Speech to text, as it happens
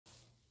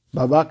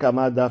Baba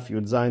Kama Daf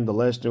Yudzayin, the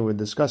last year we're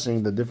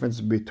discussing the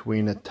difference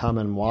between a tam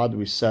and muad.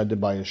 We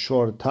said by a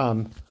short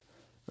tam,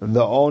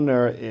 the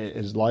owner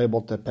is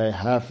liable to pay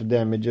half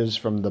damages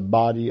from the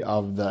body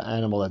of the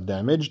animal that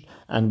damaged,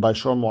 and by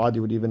short muad, he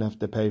would even have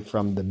to pay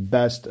from the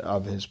best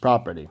of his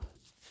property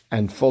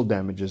and full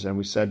damages. And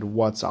we said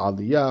what's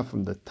aliyah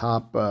from the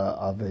top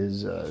of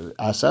his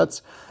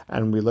assets,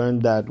 and we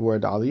learned that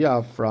word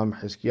aliyah from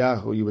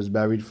Hiskiah, who he was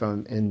buried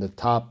from in the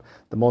top,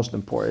 the most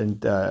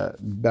important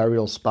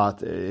burial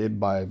spot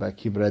by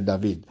Kivrei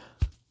David,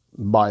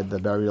 by the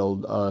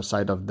burial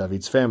site of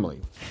David's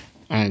family.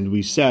 And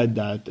we said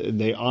that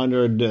they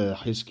honored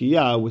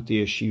Hiskiah with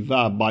the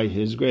yeshiva by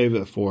his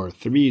grave for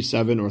 3,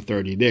 7, or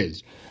 30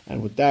 days.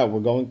 And with that, we're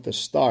going to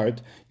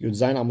start Yud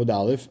Zayin Amud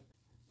Aleph.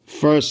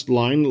 First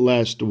line,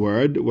 last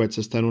word, where it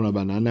says Tanun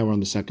Rabanan. Now we're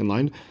on the second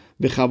line.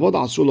 B'chavod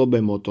asulo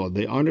b'moto.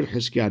 They honored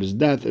Hiskiah at his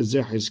death.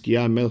 Zeh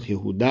Hiskiah melch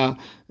Yehuda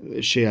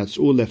sheyatzu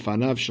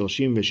lefanav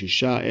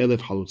 36,000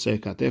 chalutzei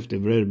katef.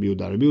 Divrei Rabbi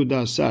Yehuda. Rabbi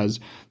Yehuda says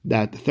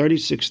that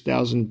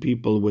 36,000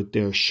 people with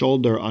their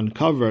shoulder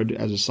uncovered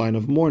as a sign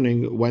of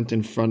mourning went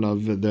in front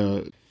of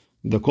the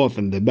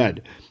coffin, the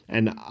bed.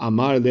 And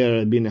Amar there,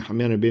 Rabbi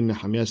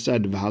Nehemiah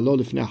said, "V'halo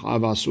lifnei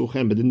ha'av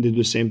asuchem," but didn't they do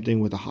the same thing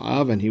with the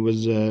ha'av, and he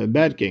was a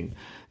bad king.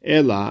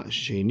 Rather, what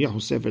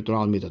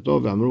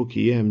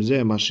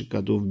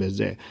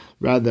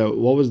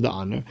was the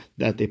honor?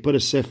 That they put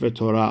a Sefer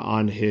Torah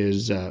on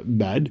his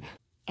bed,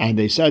 and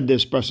they said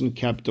this person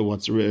kept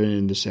what's written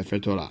in the Sefer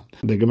Torah.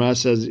 The Gemara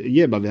says,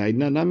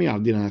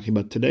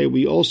 but today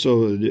we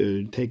also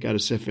take out a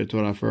Sefer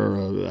Torah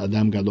for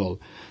Adam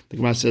Gadol. The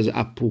Gemara says,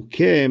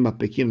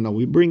 no,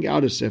 we bring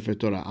out a Sefer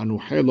Torah,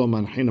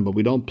 but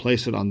we don't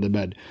place it on the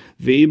bed.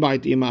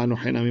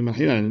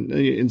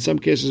 In some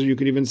cases, you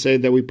could even say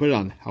that we put it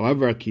on.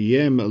 However,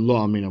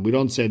 we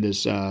don't say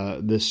this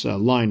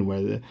line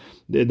where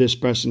this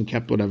person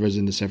kept whatever is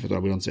in the Sefer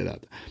Torah. We don't say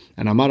that.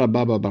 And Amar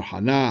Baba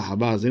Barhana,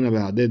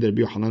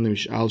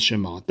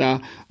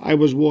 I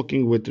was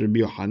walking with Rabbi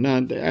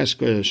Yohanan to ask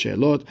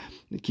Shelot.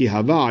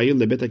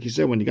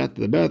 When he got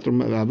to the bathroom,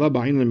 when he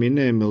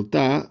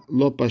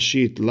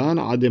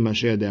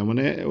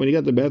got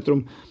to the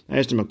bathroom, I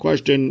asked him a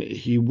question.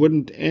 He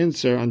wouldn't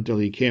answer until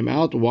he came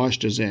out,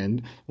 washed his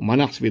hand, put on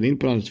his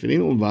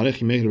tefillin.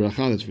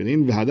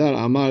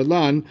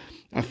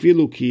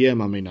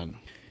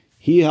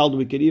 He held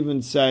we could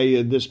even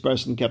say this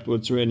person kept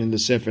what's written in the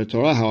Sefer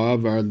Torah.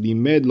 However,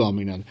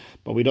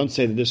 but we don't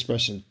say that this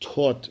person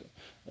taught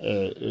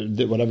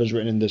whatever is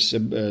written in the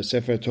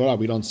Sefer Torah.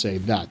 We don't say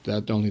that.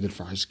 That only did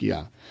for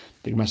Hiskiah.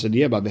 But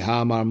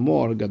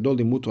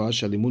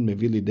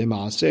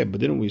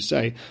didn't we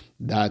say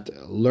that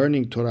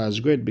learning Torah is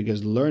great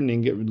because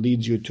learning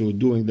leads you to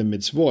doing the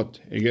mitzvot,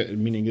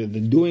 meaning the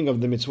doing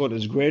of the mitzvot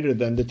is greater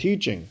than the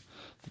teaching.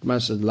 The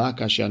Gemara says, "La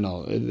kasha."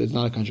 No, it's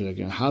not a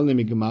contradiction.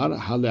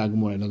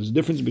 There's a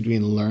difference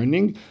between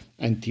learning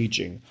and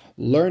teaching.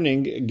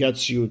 Learning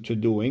gets you to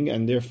doing,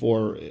 and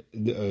therefore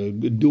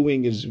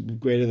doing is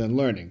greater than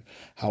learning.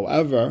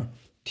 However,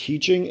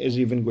 teaching is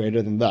even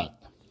greater than that.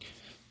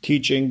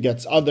 Teaching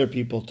gets other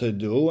people to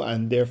do,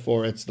 and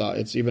therefore it's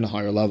even a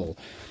higher level.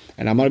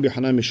 And Amar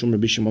B'Yohanan Mishum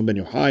Rabbi Shimon ben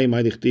Yochai,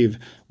 my dichtiv.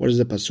 What does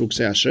the pasuk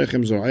say?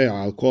 Ashrechem zorei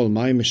al kol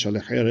ma'im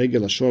mishalechei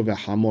regel ashor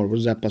ve'hamor. What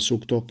is that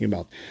pasuk talking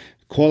about?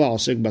 Anyone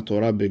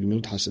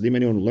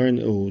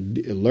who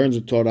learns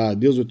the Torah,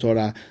 deals with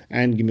Torah,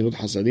 and Gemilut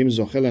Hasadim,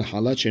 Zochel and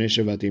Halat Shene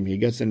Shevatim. He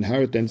gets the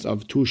inheritance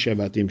of 2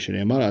 Shevatim.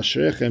 Shneimar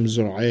Ashrechem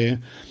Zor'eh,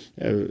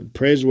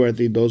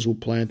 praiseworthy those who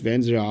plant,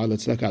 Ve'en Zira'ah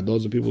L'Tzedakah,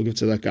 those are people who give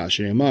Tzedakah.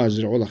 Shneimar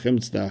Zir'u Lachem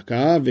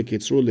Tzedakah,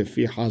 V'kitzru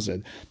Lefi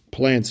Hased.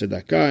 Plant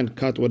Tzedakah and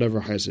cut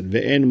whatever Hased.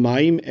 Ve'en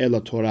Ma'im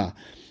Ela Torah.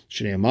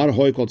 Shneimar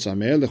Hoi Kol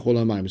Tzameh L'chol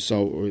HaMa'im.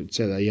 So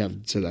you have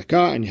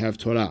Tzedakah and you have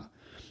Torah.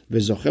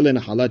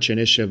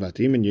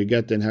 And you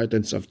get the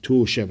inheritance of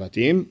 2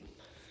 shevatim.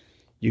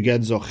 You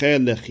get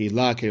zochel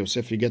lechila ke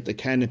Yosef. You get the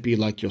canopy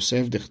like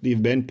Yosef.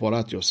 Dechtiv ben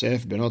porat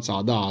Yosef benot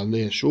tzada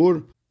alei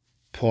Ashur.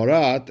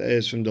 Porat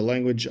is from the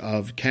language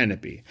of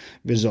canopy.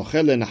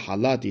 V'zochel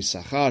lenahalat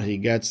Yisachar. He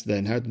gets the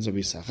inheritance of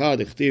Yisachar.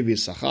 Dechtiv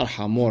Yisachar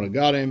hamor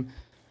garim,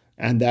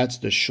 and that's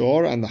the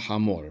shore and the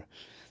hamor.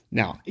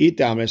 Now,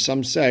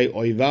 some say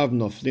oivav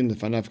noflin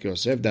lefanav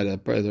Yosef, that a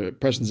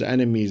person's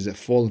enemies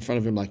fall in front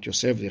of him like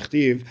Yosef.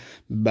 Dichtiv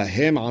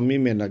bahem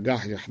amim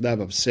enagach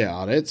yachdav absei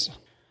aretz,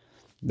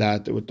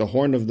 that with the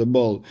horn of the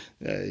bull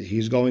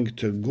he's going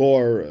to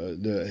gore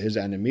his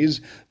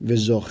enemies.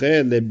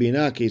 V'zocheh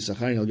lebina ki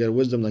Yisachar, he'll get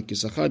wisdom like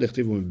Yisachar.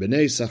 Dichtiv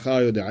b'nei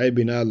Yisachar yodei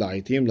bina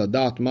la'aitim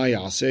ladat ma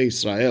ya'aseh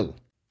Yisrael.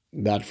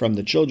 That from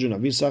the children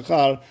of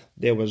Issachar,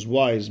 there was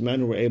wise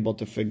men who were able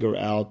to figure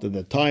out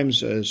the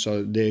times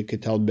so they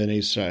could tell Bnei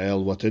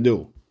Israel what to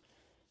do.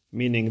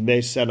 Meaning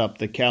they set up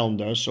the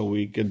calendar so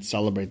we could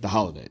celebrate the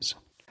holidays.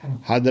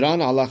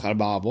 Hadran alach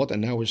arba avot,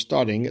 and now we're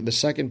starting the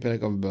second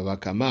perek of Bava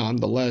Kama.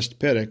 The last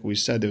perek, we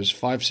said there was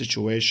 5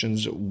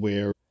 situations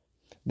where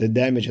the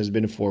damage has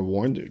been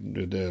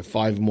forewarned, the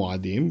 5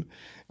 muadim,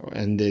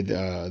 and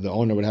the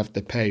owner would have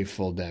to pay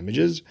full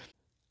damages.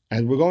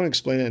 And we're going to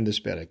explain it in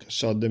this perek.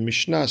 So the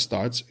Mishnah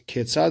starts,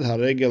 Ketzad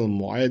haregel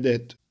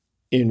mu'edet.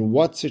 In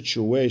what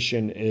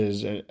situation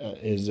is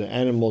the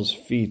animal's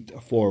feet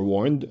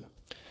forewarned?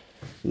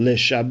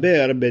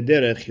 Leshaber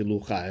bederech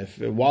hilucha. If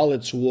while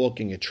it's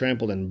walking, it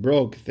trampled and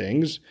broke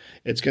things,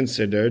 it's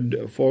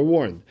considered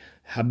forewarned.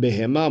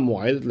 Habehema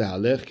mu'edet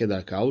lehalech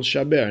kedarka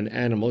shaber. An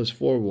animal is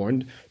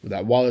forewarned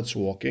that while it's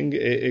walking,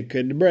 it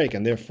could break,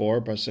 and therefore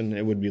a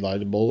person would be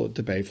liable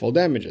to pay full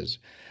damages.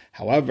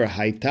 However,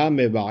 if the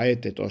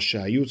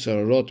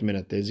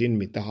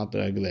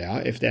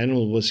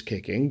animal was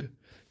kicking,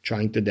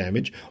 trying to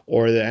damage,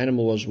 or the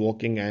animal was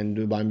walking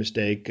and by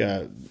mistake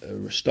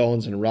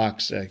stones and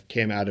rocks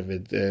came out of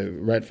it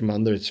right from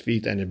under its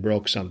feet and it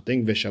broke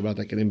something,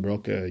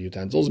 broke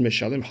utensils,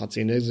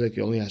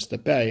 he only has to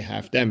pay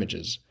half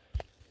damages.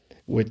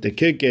 With the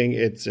kicking,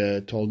 it's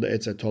a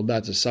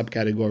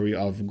subcategory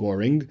of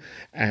goring,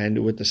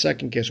 and with the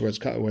second case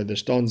where the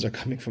stones are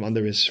coming from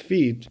under his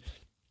feet,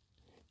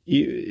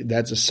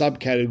 that's a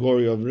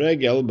subcategory of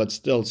regel, but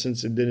still,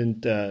 since it didn't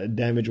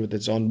damage with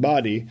its own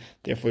body,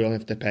 therefore you only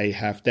have to pay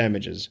half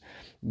damages.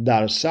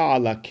 Darsa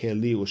ala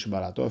keli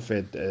ushbarato, if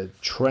it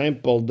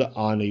trampled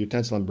on a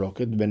utensil and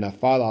broke it,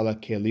 benafal ala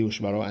keli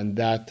ushbaro, and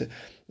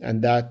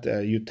that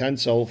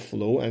utensil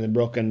flew and it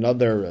broke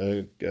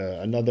another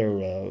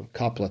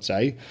cup, let's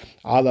say.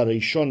 Ala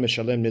rishon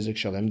meshalem nizik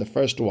shalem, the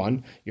first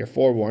one you're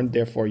forewarned,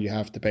 therefore you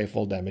have to pay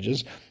full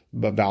damages.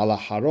 But Ba'ala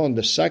Haron,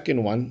 the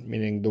second one,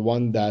 meaning the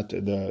one that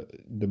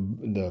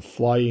the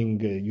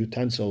flying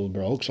utensil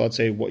broke. So let's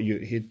say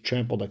he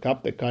trampled a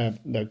cup,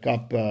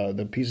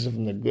 the pieces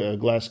from the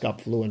glass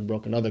cup flew and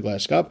broke another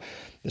glass cup.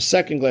 The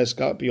second glass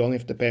cup, you only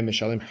have to pay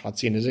Mishalim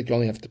Hatzin Nizik, you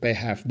only have to pay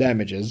half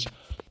damages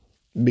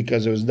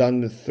because it was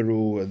done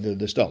through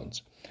the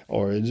stones,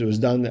 or it was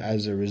done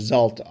as a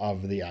result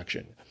of the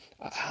action.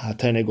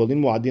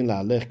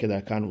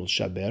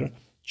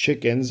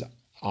 Chickens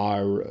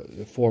are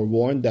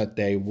forewarned that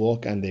they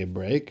walk and they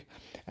break,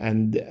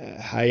 and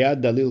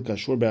hayad dalil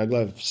kashur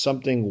be'aglav, if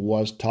something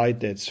was tied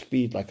to its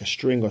feet like a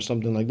string or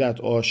something like that,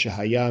 or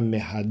shehaya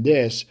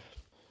mehades,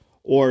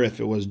 or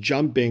if it was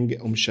jumping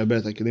shaber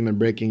takilim and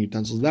breaking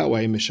utensils that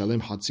way,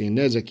 mishalim hatzin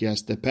nezek, he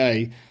has to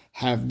pay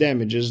half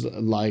damages,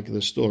 like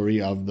the story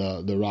of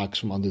the rocks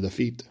from under the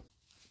feet.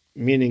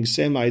 Meaning,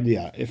 same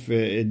idea. If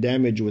it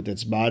damaged with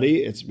its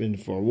body, it's been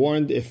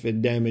forewarned. If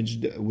it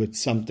damaged with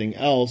something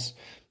else,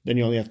 then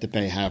you only have to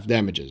pay half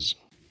damages.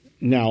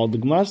 Now, the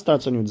Gemara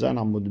starts on Yudzayin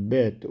Amud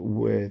Bet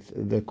with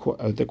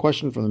the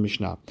question from the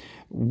Mishnah.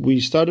 We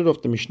started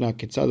off the Mishnah,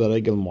 Ketzad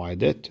HaRegel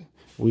Mu'edet.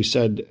 We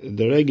said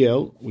the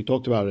regel, we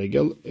talked about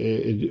regel,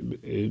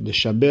 the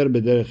shaber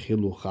b'derech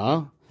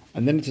hilucha,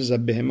 and then it says,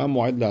 Behema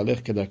mu'ed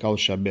la'alech kedarka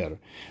shaber.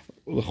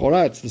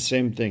 L'chora, it's the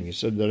same thing. He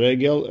said the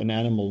regel, an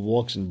animal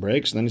walks and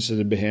breaks, and then he says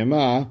the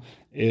behema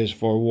is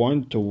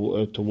forewarned to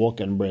walk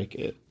and break.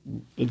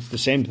 It's the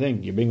same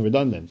thing. You're being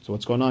redundant. So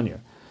what's going on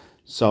here?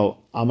 So,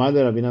 Amar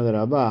de Rabina de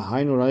Rabba,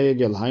 Hainu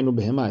Regel, Hainu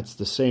Behema, it's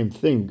the same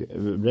thing.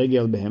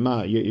 Regel,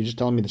 Behema, you're just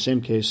telling me the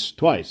same case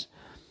twice.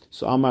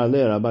 So, Amar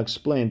le Rabba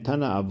explained,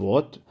 Tana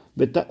Avot,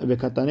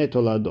 Vekatane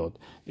Toladot.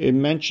 It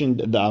mentioned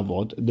the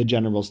Avot, the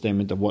general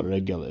statement of what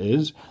Regel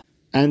is,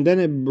 and then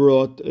it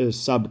brought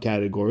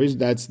subcategories.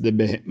 That's the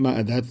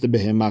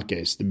Behema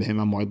case, the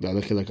Behema Moed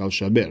La'alechilak al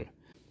Shabir.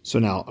 So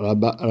now,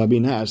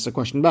 Rabina asks the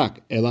question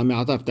back.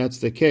 If that's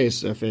the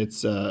case, if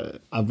it's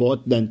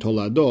avot, then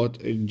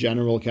toladot,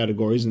 general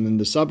categories, and then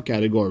the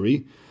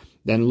subcategory,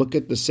 then look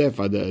at the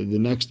sefer, the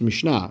next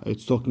Mishnah.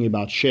 It's talking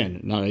about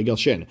shen, not regel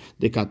shen.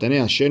 The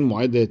katane shen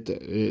mu'edet,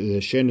 the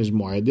shen is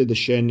mu'edet, the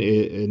shen,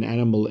 an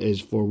animal is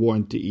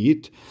forewarned to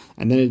eat,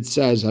 and then it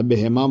says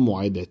habehema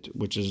mu'edet,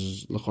 which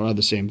is l'chora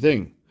the same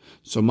thing.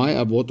 So my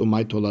avot or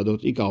my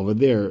toladot ika over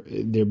there,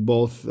 they're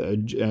both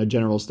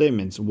general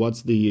statements.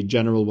 What's the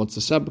general? What's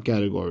the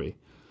subcategory?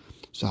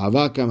 So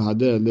Havakam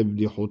Hader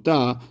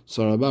Libdihuta.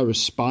 So Rabba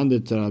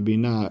responded to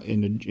Rabina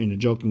in a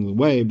joking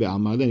way.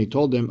 Then he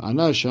told him,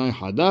 Ana Shai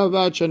Hada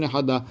Vachane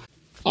Hada.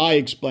 I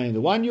explained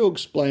the one, you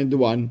explained the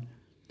one.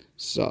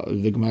 So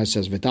the Gemara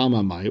says,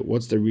 V'tama mai,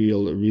 what's the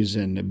real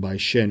reason by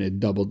shen it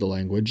doubled the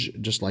language,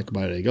 just like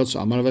by regel? So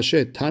Amar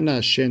Vashe,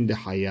 Tana shen de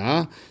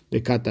haya,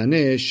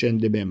 V'katane shen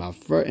de bema.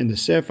 In the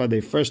Sefer,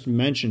 they first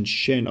mentioned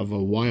shen of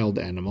a wild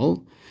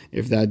animal.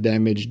 If that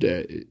damaged,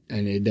 and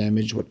it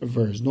damaged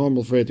whatever is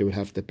normal for it, it would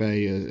have to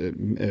pay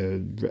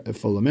a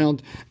full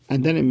amount.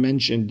 And then it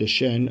mentioned the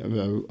shen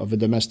of a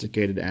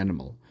domesticated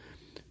animal.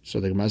 So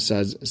the Gemara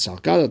says, I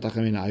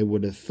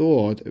would have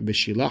thought,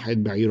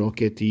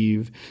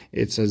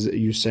 it says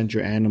you sent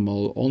your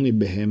animal, only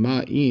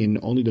behema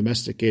only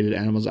domesticated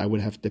animals I would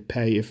have to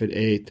pay if it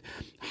ate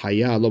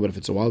haya, but if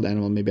it's a wild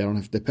animal, maybe I don't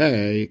have to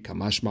pay.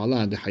 Kamash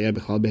ma'ala, the haya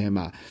b'chal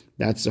behema.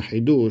 That's a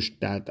chidush,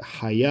 that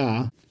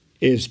haya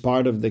is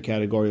part of the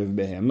category of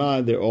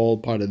behema. They're all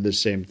part of the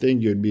same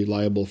thing. You'd be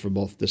liable for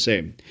both the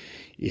same.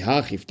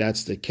 If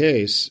that's the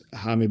case,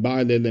 then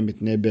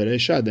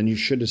you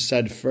should have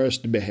said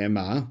first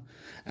behema,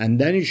 and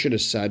then you should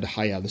have said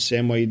haya, the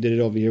same way you did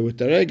it over here with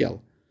the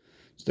regel.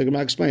 So the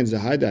Gemara explains the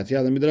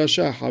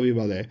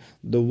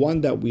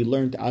one that we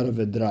learned out of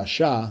a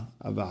drasha,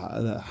 of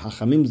a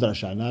Hachamim's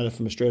drasha, not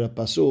from a straight up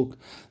pasuk,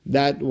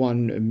 that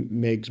one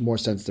makes more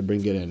sense to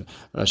bring it in.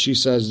 Rashi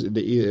says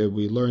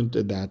we learned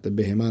that the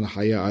behemah and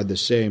haya are the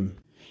same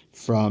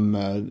from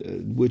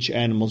which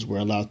animals we're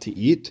allowed to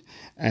eat,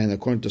 and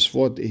according to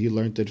Sfot, he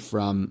learned it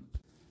from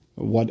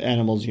what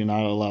animals you're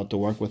not allowed to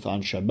work with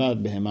on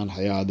Shabbat. Behemah and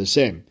haya are the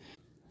same.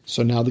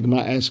 So now the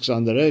Gemara asks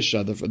on the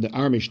Resha,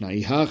 our Mishnah,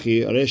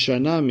 Ihachi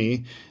Resha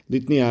Nami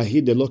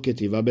Litniahi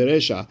Deloketiva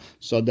Beresha.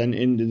 So then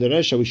in the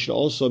Resha we should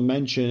also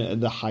mention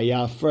the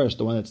Haya first,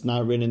 the one that's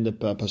not written in the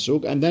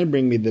pasuk, and then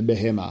bring me the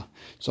Behema.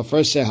 So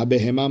first say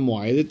HaBehema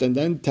Mu'aydit, and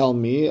then tell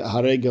me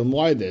Haregel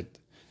Mu'aydit.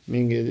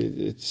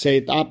 Meaning say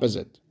it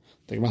opposite.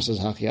 The Gemara says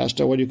Hachi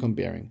Ashta, what are you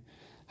comparing?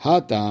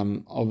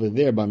 Hatam over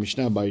there by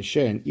Mishnah by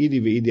Ishe and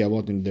Idi ve'Idi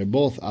Avotim, they're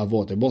both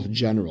Avot, they're both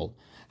general.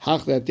 The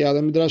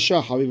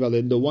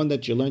one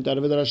that you learned out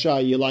of the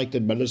Rasha, you liked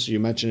it better, so you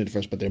mentioned it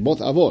first, but they're both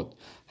Avot.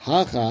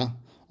 Hacha,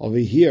 over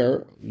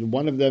here,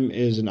 one of them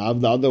is an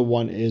Av, the other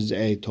one is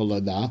a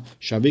Tolada.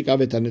 Shavik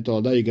Avetani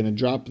Tolada, you're going to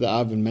drop the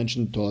Av and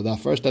mention Tolada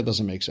first, that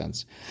doesn't make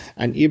sense.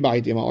 And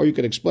Ibait Ima, or you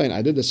could explain,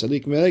 I did the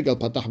Salik Meregel,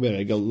 Patach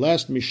Beregel.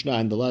 Last Mishnah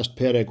and the last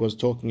Perek was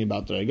talking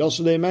about the Regel,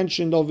 so they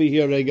mentioned over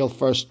here Regel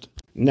first.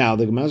 Now,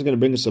 the Gemara is going to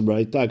bring us a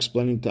braita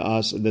explaining to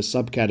us the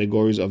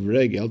subcategories of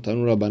regel.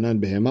 Tanura banan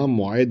behema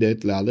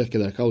mu'edet le'alech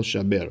kedarkal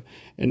shaber.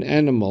 An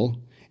animal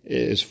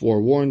is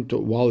forewarned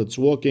while it's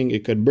walking,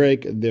 it could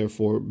break.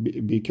 Therefore,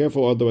 be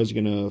careful, otherwise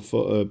you're going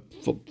to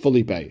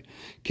fully pay.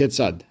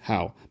 Ketzad,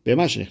 how? If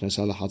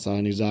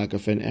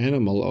an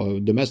animal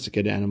or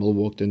domesticated animal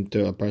walked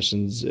into a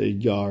person's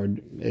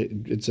yard,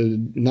 it's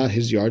not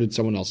his yard, it's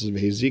someone else's.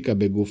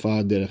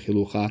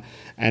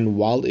 And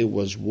while it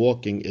was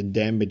walking, it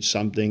damaged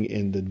something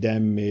in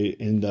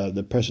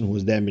the person who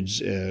was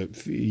damaged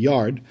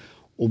yard.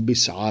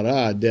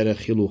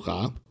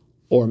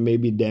 Or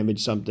maybe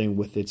damage something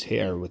with its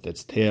hair, with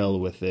its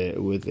tail, with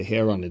the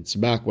hair on its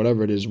back,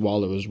 whatever it is,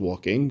 while it was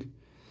walking.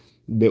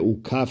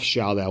 Be'ukaf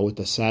sha'aleh, with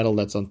the saddle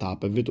that's on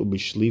top of it,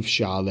 u'bishlif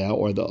sha'aleh,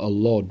 or a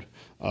load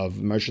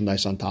of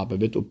merchandise on top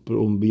of it,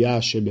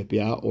 u'prumbiyah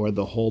shebepiyah, or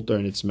the halter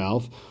in its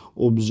mouth,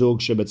 u'bzug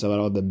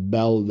shebetzavara, or the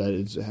bell that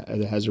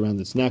it has around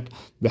its neck,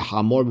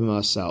 be'hamor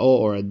b'masa'o,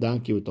 or a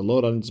donkey with the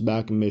load on its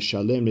back,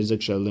 meshalem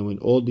nizik shalem. In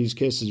all these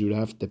cases, you would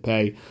have to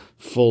pay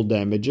full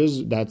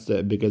damages. That's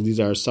because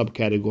these are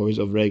subcategories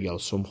of regel.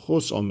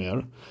 Sumchus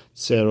omer,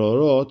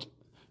 tserorot,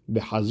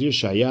 Behazir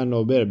shayan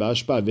ober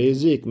b'ashpa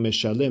vezik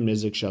meshalem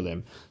nizik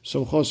shalem.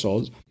 Sumchos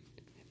holds,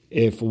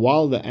 if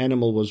while the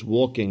animal was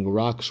walking,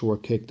 rocks were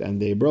kicked and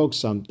they broke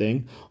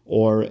something,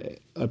 or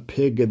a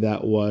pig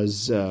that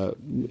was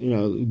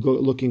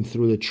looking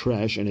through the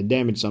trash and it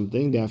damaged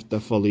something, they have to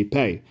fully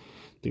pay.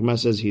 The Gemara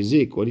says,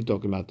 Hizik, what are you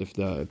talking about? If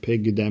the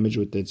pig damaged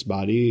with its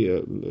body,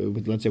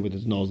 let's say with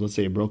its nose, let's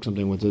say it broke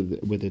something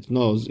with its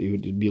nose, it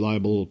would be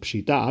liable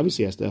pshita,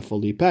 obviously it has to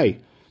fully pay.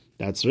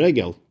 That's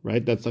regel,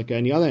 right? That's like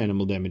any other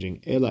animal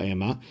damaging. Ela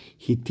ema,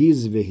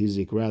 hitiz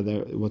vehizik.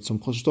 Rather, what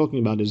some is talking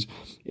about is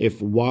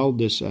if while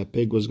this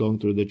pig was going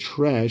through the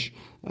trash,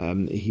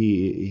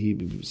 he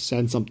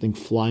sent something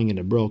flying and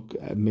it broke.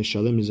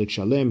 Mishalem nizik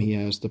shalem. He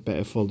has to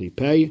fully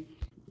pay.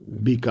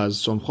 Because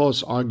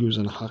Somchos argues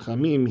in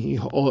Hachamim,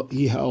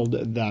 he held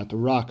that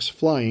rocks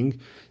flying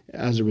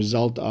as a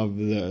result of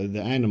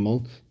the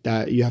animal,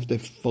 that you have to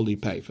fully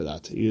pay for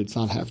that. It's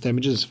not half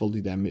damages,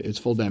 it's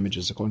full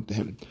damages according to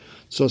him.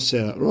 So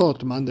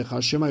Serot Mandech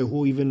Shemai,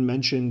 who even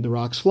mentioned the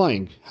rocks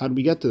flying? How do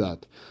we get to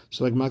that?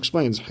 So like Mark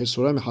explains, you have to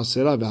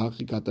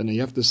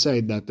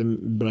say that the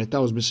Braita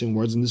was missing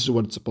words, and this is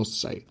what it's supposed to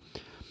say.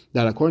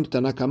 That according to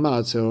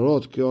Tanakama,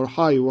 Serot Kior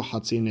Hayu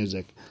Hatzi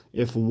Nezek.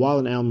 If while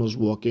an animal is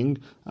walking,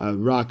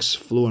 rocks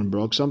flew and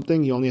broke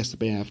something, he only has to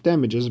pay half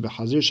damages. And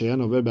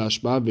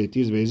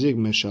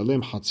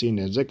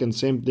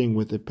same thing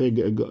with the pig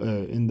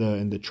in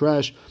the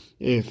trash.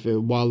 If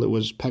while it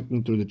was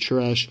pecking through the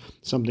trash,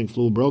 something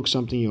flew, broke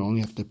something, you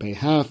only have to pay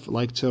half,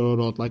 like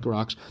tzerorot, like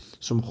rocks.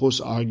 Sumchus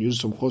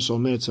argues, Sumchus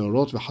omer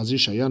tzerorot v'chazir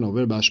shayan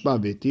over b'ashpa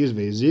v'etiz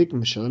v'ezik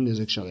mishalem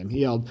nezek shalem.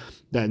 He held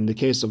that in the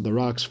case of the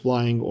rocks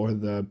flying or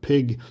the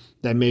pig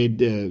that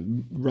made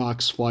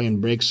rocks fly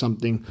and break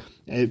something,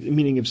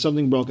 meaning if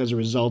something broke as a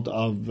result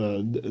of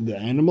the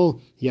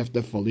animal, you have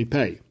to fully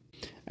pay.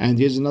 And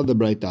here's another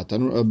braita.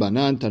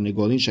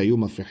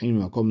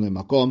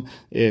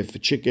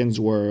 If chickens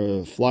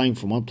were flying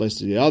from one place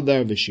to the other,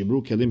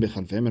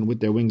 and with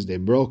their wings they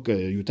broke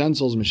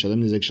utensils, he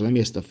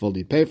has to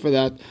fully pay for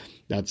that.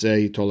 That's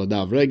a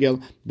tolada of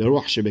regel.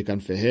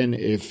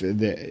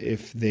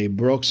 If they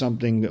broke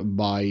something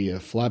by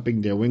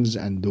flapping their wings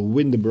and the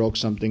wind broke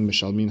something,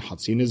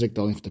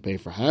 they'll have to pay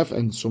for half.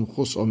 And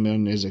sumchus omer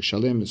nezek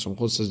shalem,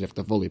 sumchus says they have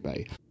to fully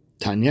pay.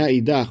 Tanya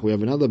idach, we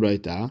have another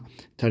braita.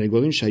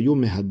 Tarnegolin shayu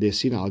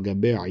mehadesin al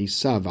gabe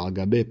isa v'al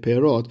gabe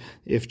perot.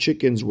 If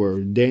chickens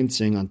were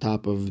dancing on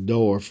top of dough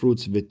or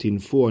fruits,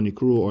 v'tinfu or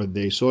nikru, or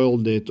they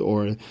soiled it,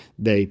 or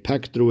they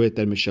pecked through it,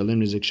 then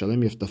mishalim nizik shalim,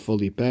 you have to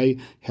fully pay.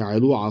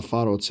 Ha'alu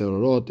afar o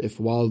tzerorot. If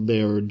while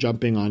they're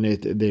jumping on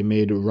it, they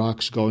made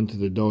rocks go into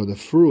the dough, the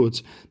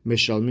fruits,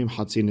 mishalimim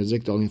hatzi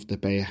nizik, they only have to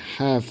pay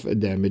half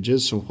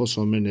damages. Sumchos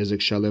omer nizik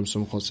shalim,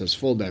 sumchos says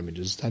full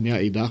damages. Tanya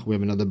idach, we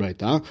have another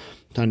braita.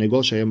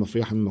 Tarnegol shayam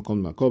mafriach min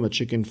makom makom, a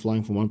chicken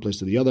flying from one place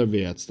to the other,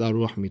 v'yatzta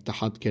ruach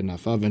mitahat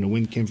kenafav, and a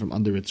wind came from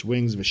under its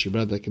wings,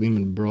 v'shibrat hakelim,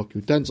 and broke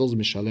utensils,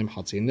 mishalem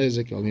hatzi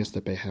nezik, only has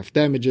to pay half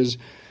damages.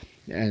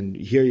 And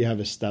here you have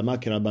a stama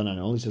k'Rabbanan,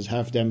 it only says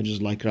half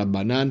damages like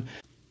Rabbanan.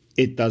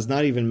 It does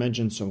not even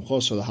mention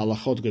sumchos, so the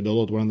halachot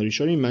gedolot, one of the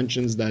Rishonim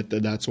mentions that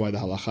that's why the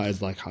halacha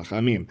is like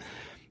Chachamim.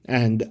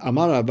 And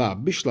Amar Rava,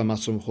 Bishlama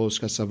Sumchos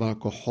Kasava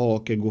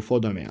Koho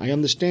Kegufodame. I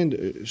understand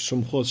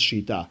Sumchos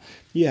Shita.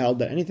 He held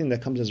that anything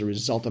that comes as a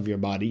result of your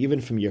body,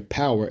 even from your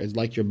power, is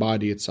like your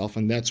body itself,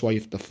 and that's why you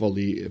have to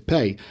fully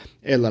pay.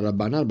 Ela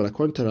Rabbanan, but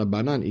according to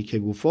Rabbanan,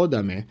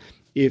 Ikegufodame,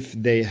 if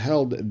they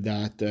held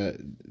that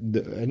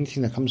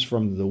anything that comes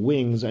from the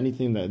wings,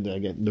 anything that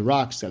the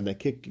rocks that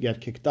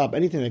get kicked up,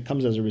 anything that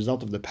comes as a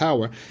result of the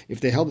power, if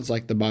they held it's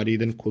like the body,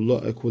 then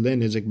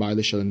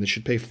they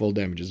should pay full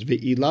damages. And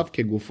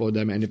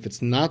if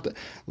it's not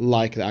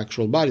like the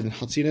actual body, then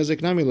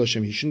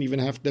he shouldn't even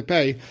have to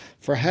pay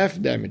for half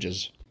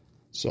damages.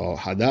 So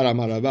Hadar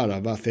Amar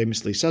Rava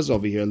famously says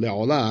over here,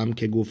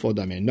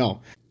 no,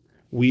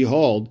 we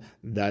hold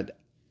that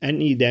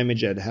any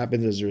damage that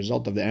happens as a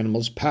result of the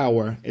animal's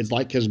power is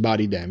like his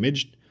body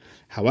damaged.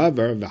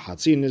 However, but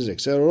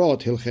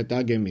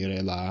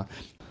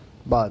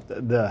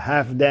the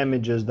half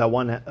damages that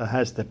one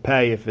has to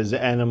pay if his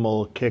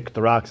animal kicked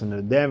the rocks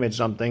and damaged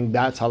something,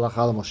 that's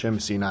halakha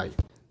Moshe Sinai.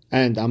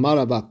 And Amar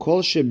Rava,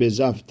 kol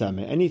shebezav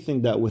tameh,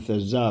 anything that with a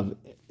zav,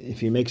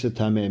 if he makes a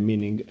tameh,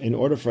 meaning in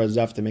order for a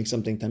zav to make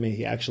something tameh,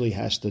 he actually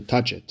has to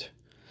touch it.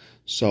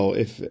 So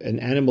if an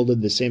animal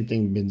did the same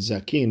thing bin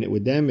zakin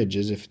with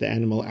damages, if the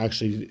animal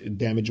actually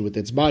damaged with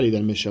its body,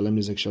 then mishalem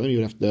nizak shalem,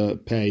 you have to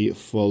pay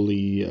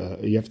fully.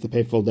 You have to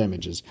pay full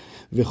damages.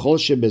 V'chol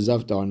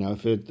shebezav tahor. Now,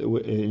 if it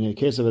in a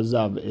case of a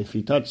zav, if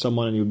he touched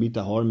someone and he would be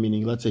tahor,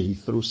 meaning let's say he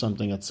threw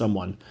something at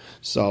someone,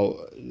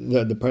 so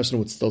the person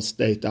would still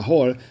stay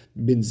tahor.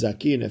 Bin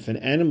zakin, if an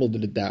animal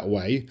did it that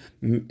way,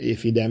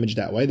 if he damaged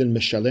that way, then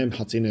mishalem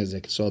hatzin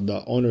nizak. So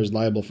the owner is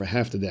liable for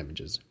half the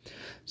damages.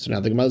 So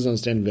now the Gemara doesn't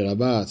understand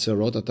Virabah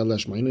Tzerot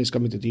Atalashmainu. He's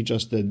coming to teach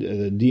us the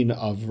din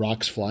of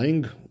rocks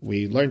flying.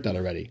 We learned that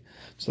already.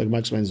 So the Gemara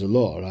explains the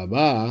law.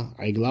 Rabah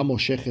Aigla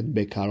Moshechet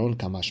Bekaron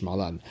Kamash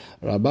Malan.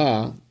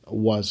 Rabah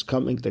was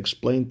coming to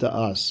explain to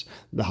us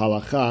the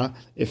halacha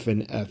if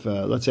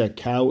let's say a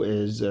cow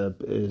is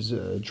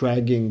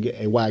dragging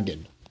a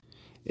wagon.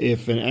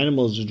 If an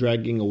animal is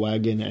dragging a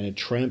wagon and it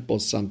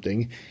tramples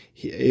something,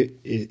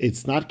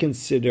 it's not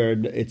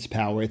considered its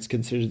power, it's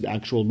considered the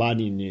actual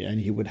body,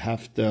 and he would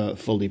have to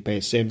fully pay.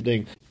 Same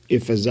thing,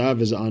 if a zav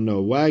is on a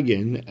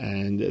wagon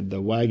and the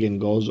wagon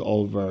goes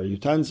over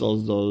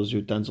utensils, those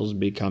utensils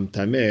become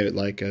tameh,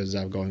 like a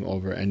zav going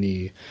over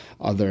any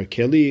other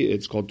keli,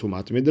 it's called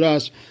tumat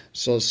midras,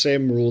 so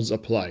same rules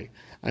apply.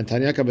 And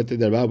Tanya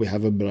Kabbalah, we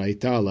have a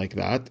braita like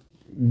that.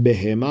 An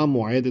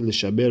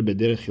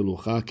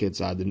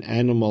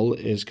animal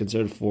is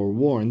considered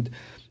forewarned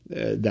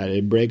that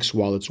it breaks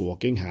while it's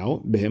walking.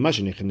 How? If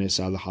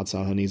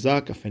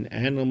an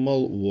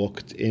animal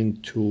walked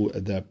into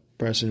the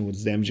person who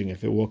was damaging,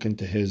 if it walked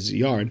into his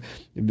yard,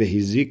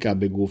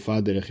 damage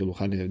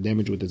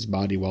with its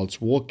body while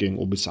it's walking,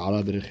 or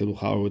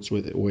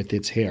with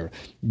its hair,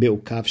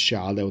 with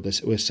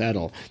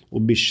saddle,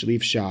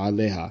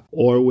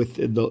 or with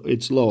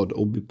its load,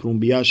 or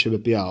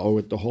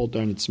with the halter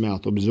in its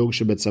mouth, or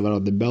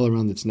the bell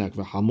around its neck,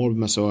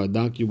 a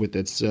donkey with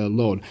its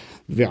load,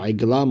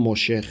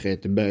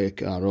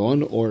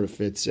 or if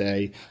it's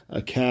a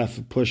calf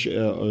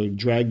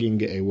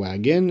dragging a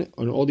wagon.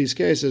 In all these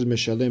cases,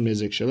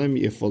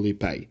 you fully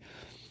pay.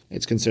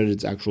 It's considered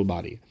its actual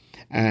body.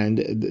 And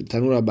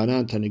Tanura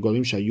Banan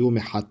Tanigolim Shayu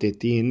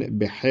Mehatetin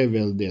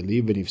Behevel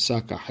Deli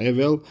Venifsaka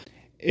Hevel.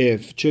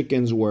 If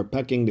chickens were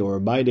pecking, they were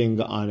biting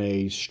on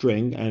a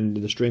string, and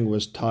the string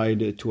was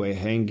tied to a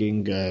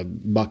hanging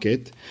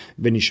bucket,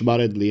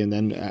 benishbaredli, and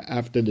then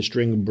after the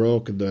string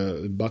broke,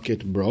 the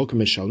bucket broke.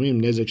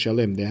 Mishalmim nezek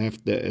shalem.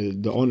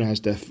 The owner has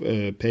to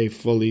pay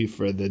fully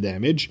for the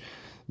damage.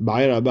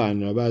 Rabba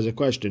has a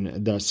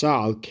question. Let's say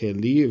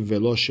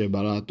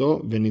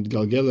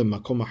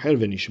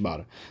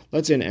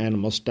an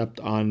animal stepped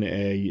on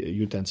a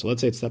utensil.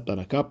 Let's say it stepped on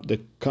a cup.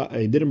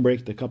 It didn't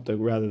break the cup.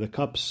 Rather, the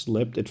cup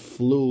slipped. It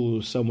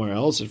flew somewhere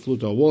else. It flew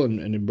to a wall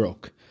and it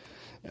broke.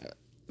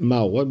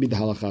 What would be the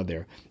halacha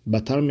there?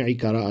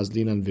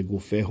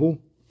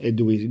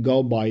 Do we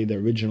go by the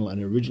original,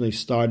 and originally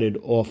started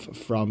off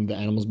from the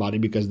animal's body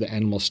because the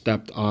animal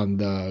stepped on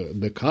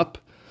the cup?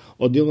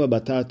 Or maybe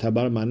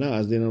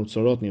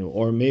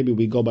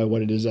we go by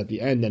what it is at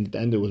the end, and at the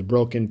end it was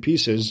broken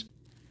pieces.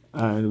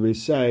 and we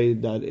say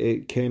that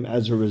it came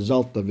as a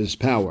result of his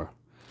power.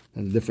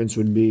 And the difference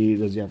would be,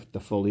 does he have to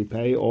fully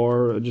pay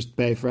or just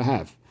pay for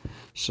half?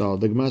 So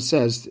the Gemara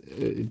says,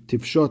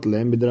 Tifshot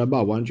lehem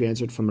b'derabah. Why don't you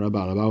answer it from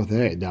Rabbah? Rabbah with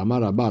hey.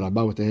 Da'amar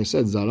Rabbah with hey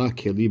said, Zara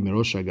keli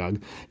mirosh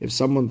hagag. If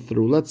someone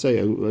threw, let's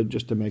say,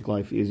 just to make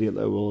life easy,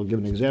 we'll give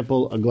an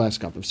example, a glass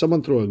cup. If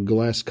someone threw a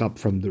glass cup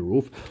from the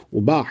roof,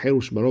 a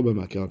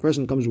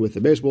person comes with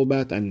a baseball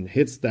bat and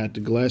hits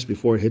that glass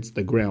before it hits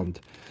the ground.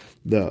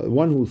 The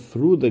one who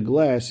threw the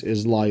glass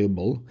is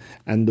liable,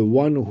 and the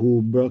one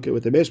who broke it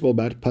with a baseball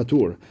bat,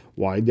 patur.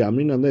 Why?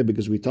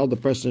 Because we tell the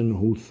person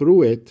who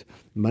threw it,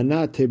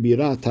 mana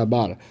tebira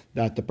tabar,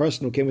 that the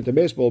person who came with the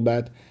baseball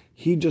bat,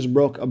 he just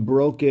broke a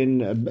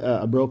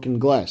broken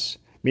glass.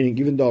 Meaning,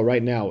 even though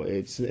right now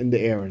it's in the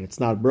air and it's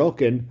not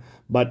broken,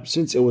 but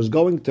since it was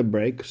going to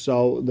break,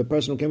 so the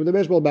person who came with the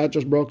baseball bat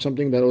just broke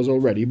something that was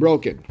already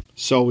broken.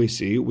 So we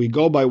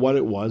go by what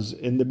it was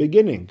in the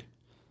beginning.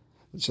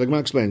 So the Gemara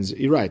explains,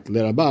 you're right,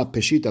 L'Rabbah,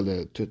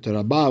 Peshita, to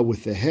Rabbah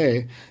with the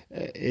he,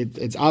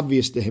 it's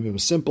obvious to him, it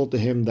was simple to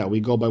him that we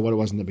go by what it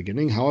was in the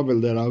beginning. However,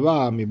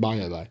 L'Rabbah,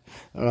 Mibayalai,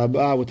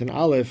 Rabbah with an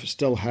aleph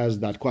still has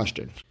that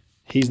question.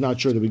 He's not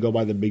sure that we go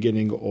by the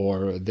beginning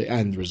or the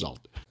end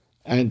result.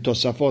 And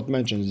Tosafot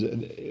mentions,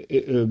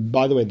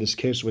 by the way, this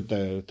case with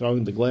the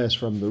throwing the glass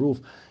from the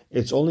roof,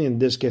 it's only in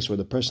this case where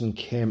the person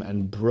came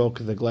and broke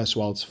the glass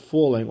while it's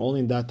falling,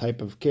 only in that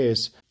type of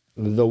case,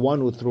 the one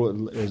who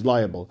threw it is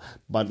liable.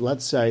 But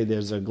let's say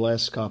there's a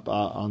glass cup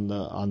on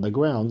the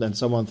ground and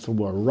someone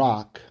threw a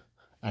rock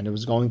and it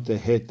was going to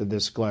hit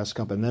this glass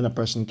cup, and then a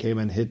person came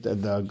and hit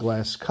the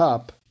glass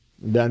cup,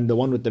 then the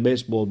one with the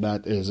baseball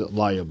bat is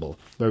liable.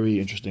 Very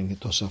interesting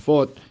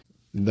Tosafot.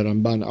 The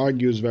Ramban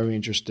argues, very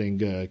interesting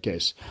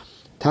case.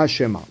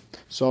 Tashema.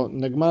 So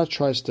Nagmara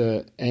tries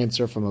to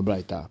answer from a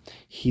Braita.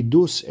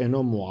 Hidus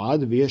eno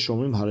muad v'yesh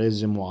omrim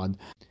harez muad.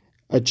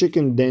 A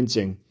chicken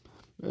dancing.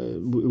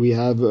 We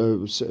have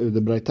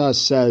the Braita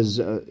says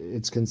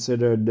it's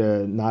considered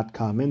not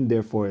common,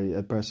 therefore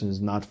a person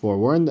is not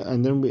forewarned.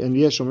 And then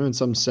and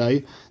some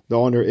say the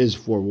owner is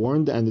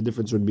forewarned, and the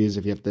difference would be is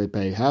if you have to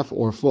pay half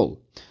or full.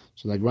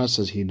 So the Gemara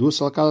says, you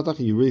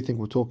really think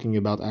we're talking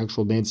about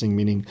actual dancing,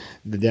 meaning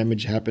the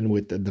damage happened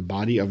with the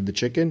body of the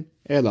chicken?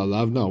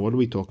 No, what are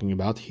we talking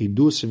about?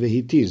 Hidus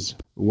vehitiz.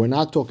 We're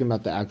not talking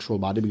about the actual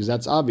body because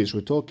that's obvious.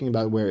 We're talking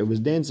about where it was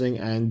dancing,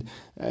 and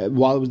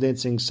while it was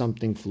dancing,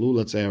 something flew,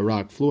 let's say a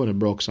rock flew and it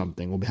broke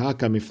something.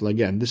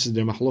 Again, this is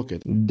their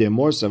mahloket. The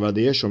more savar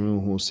the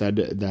Yeshomim who said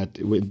that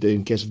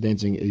in case of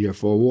dancing, you're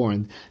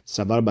forewarned.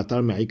 Savar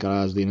batar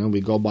me'ikar,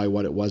 we go by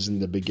what it was in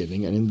the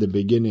beginning, and in the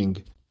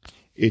beginning,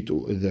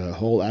 the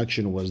whole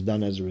action was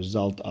done as a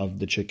result of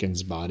the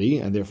chicken's body,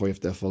 and therefore you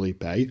have to fully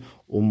pay.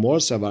 Umor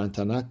savar and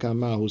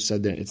Tanakama who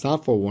said that it's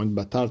not forewarned,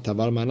 but tar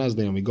tavar manaz,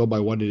 then we go by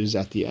what it is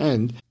at the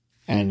end.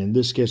 And in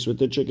this case with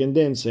the chicken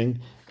dancing,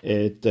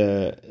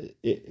 whatever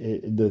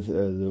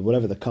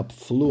the cup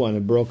flew and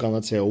it broke on,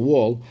 let's say, a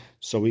wall,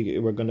 so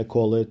we're going to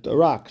call it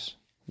rocks.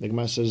 The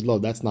Gemara says, no,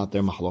 that's not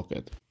their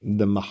mahloket.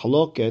 The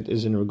mahloket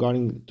is in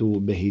regarding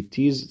to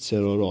behitiz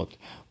tzerorot,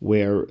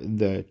 where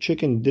the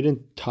chicken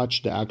didn't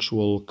touch the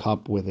actual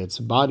cup with its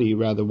body,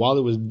 rather while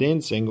it was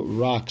dancing,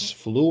 rocks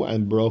flew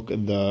and broke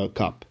the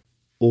cup.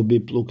 And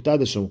the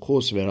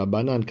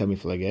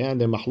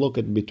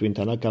mahloket between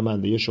Tanakama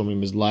and the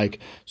Yeshomim is like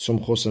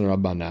Sumchos and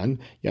Rabbanan.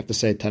 You have to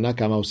say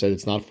Tanakama who said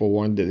it's not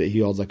forewarned, that he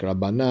holds like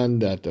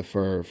Rabbanan, that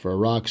for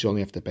rocks you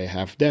only have to pay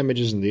half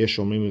damages, and the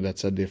Yeshomim that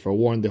said they're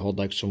forewarned, they hold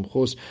like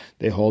Sumchos,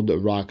 they hold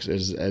rocks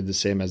as the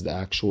same as the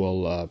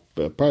actual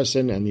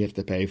person, and you have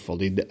to pay full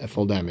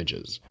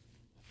damages.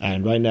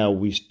 And right now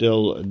we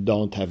still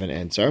don't have an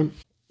answer.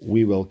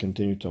 We will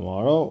continue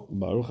tomorrow.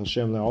 Baruch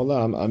Hashem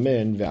le'olam.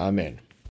 Amen ve'amen.